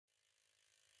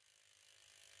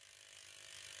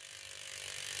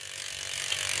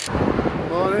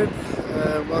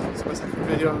welcome to my second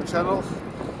video on the channel.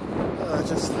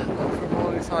 Just for a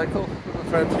morning cycle with my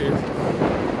friend Hugh.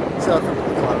 So I'll come up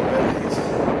the climb a bit.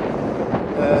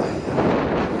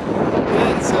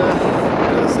 Yeah, it's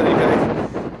another sunny day.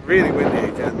 Really windy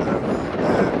again though.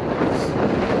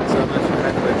 So I imagine the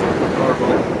headwinds are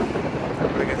horrible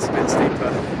when it gets a bit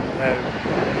steeper. Yeah,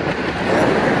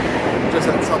 just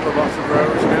at the top of Oxford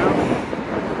Road now.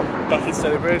 Back in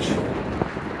Stonybridge.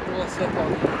 What's up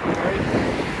on the way?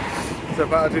 So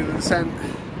about to do the descent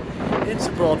into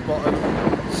Broadbottom.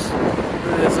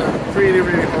 There's a really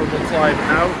horrible climb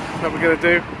now that we're going to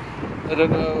do. I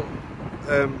don't know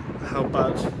how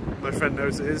bad my friend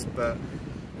knows it is, but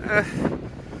then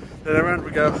around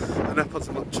we go and up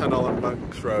onto Channel and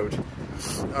Monks Road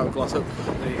out of Glossop.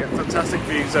 There you get fantastic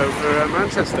views over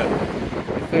Manchester.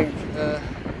 I think my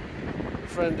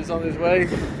friend is on his way.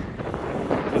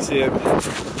 You see him.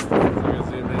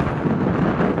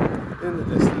 In the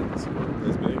distance,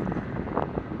 there's me.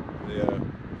 Leo.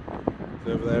 He's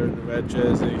over there in the red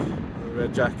jersey, the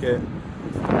red jacket.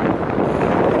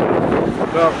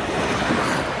 Well,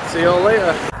 see you all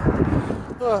later.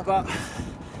 Oh, about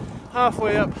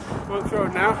halfway up Monks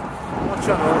Road now. Watch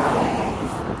out.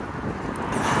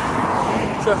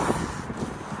 So,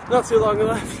 not too long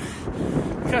left.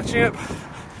 Catching up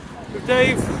with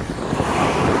Dave.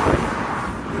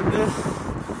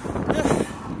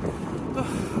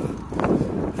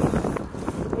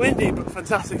 Windy but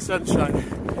fantastic sunshine.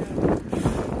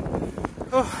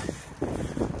 Oh.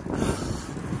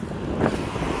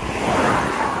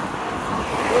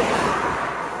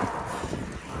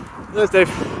 There's Dave.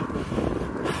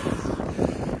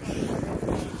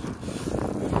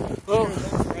 Oh,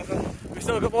 we've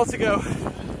still got more to go,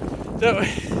 don't we?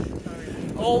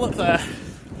 All up there.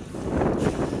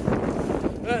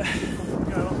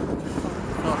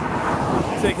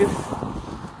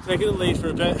 Taking the lead for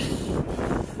a bit.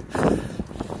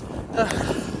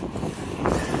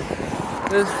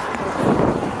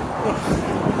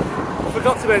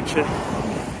 Forgot to mention,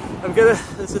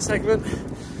 there's a segment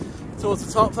towards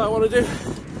the top that I want to do.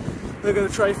 I'm going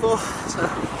to try for, so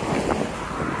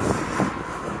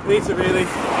I need to really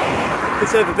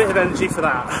conserve a bit of energy for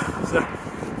that. So I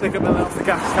think I'm going to let off the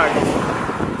gas tank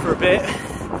for a bit.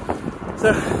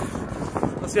 So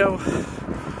let's see how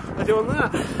I do on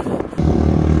that.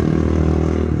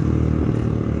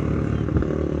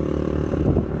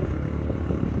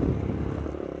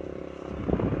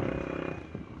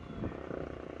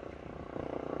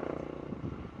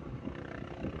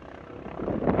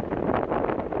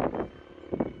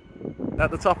 At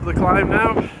the top of the climb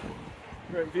now,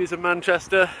 great views of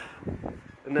Manchester,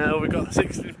 and now we've got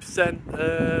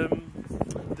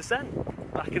 60% descent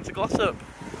back into Glossop.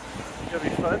 It's going to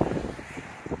be fun.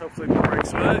 Hopefully my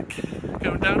brakes work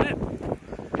going down it.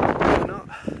 If not,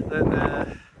 then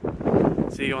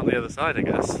see you on the other side, I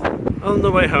guess. On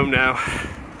the way home now,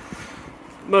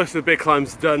 most of the big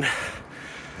climbs are done.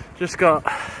 Just got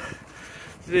to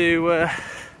do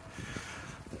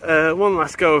one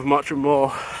last go of Mottram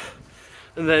Moor,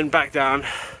 and then back down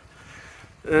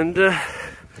and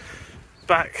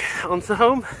back onto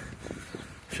home.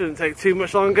 Shouldn't take too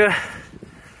much longer.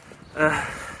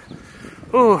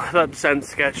 Oh, that descent's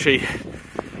sketchy.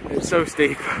 It's so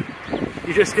steep.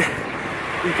 You're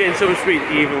getting so much speed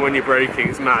even when you're braking.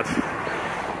 It's mad.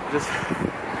 Just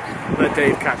let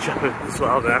Dave catch up as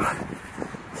well now.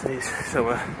 So he's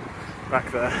somewhere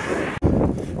back there.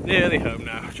 Nearly home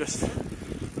now. Just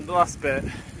the last bit.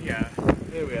 Yeah.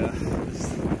 Here we are.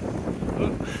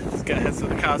 Just get ahead so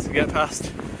the cars can get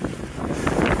past.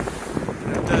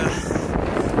 And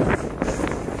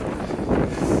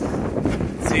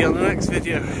see you on the next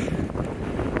video.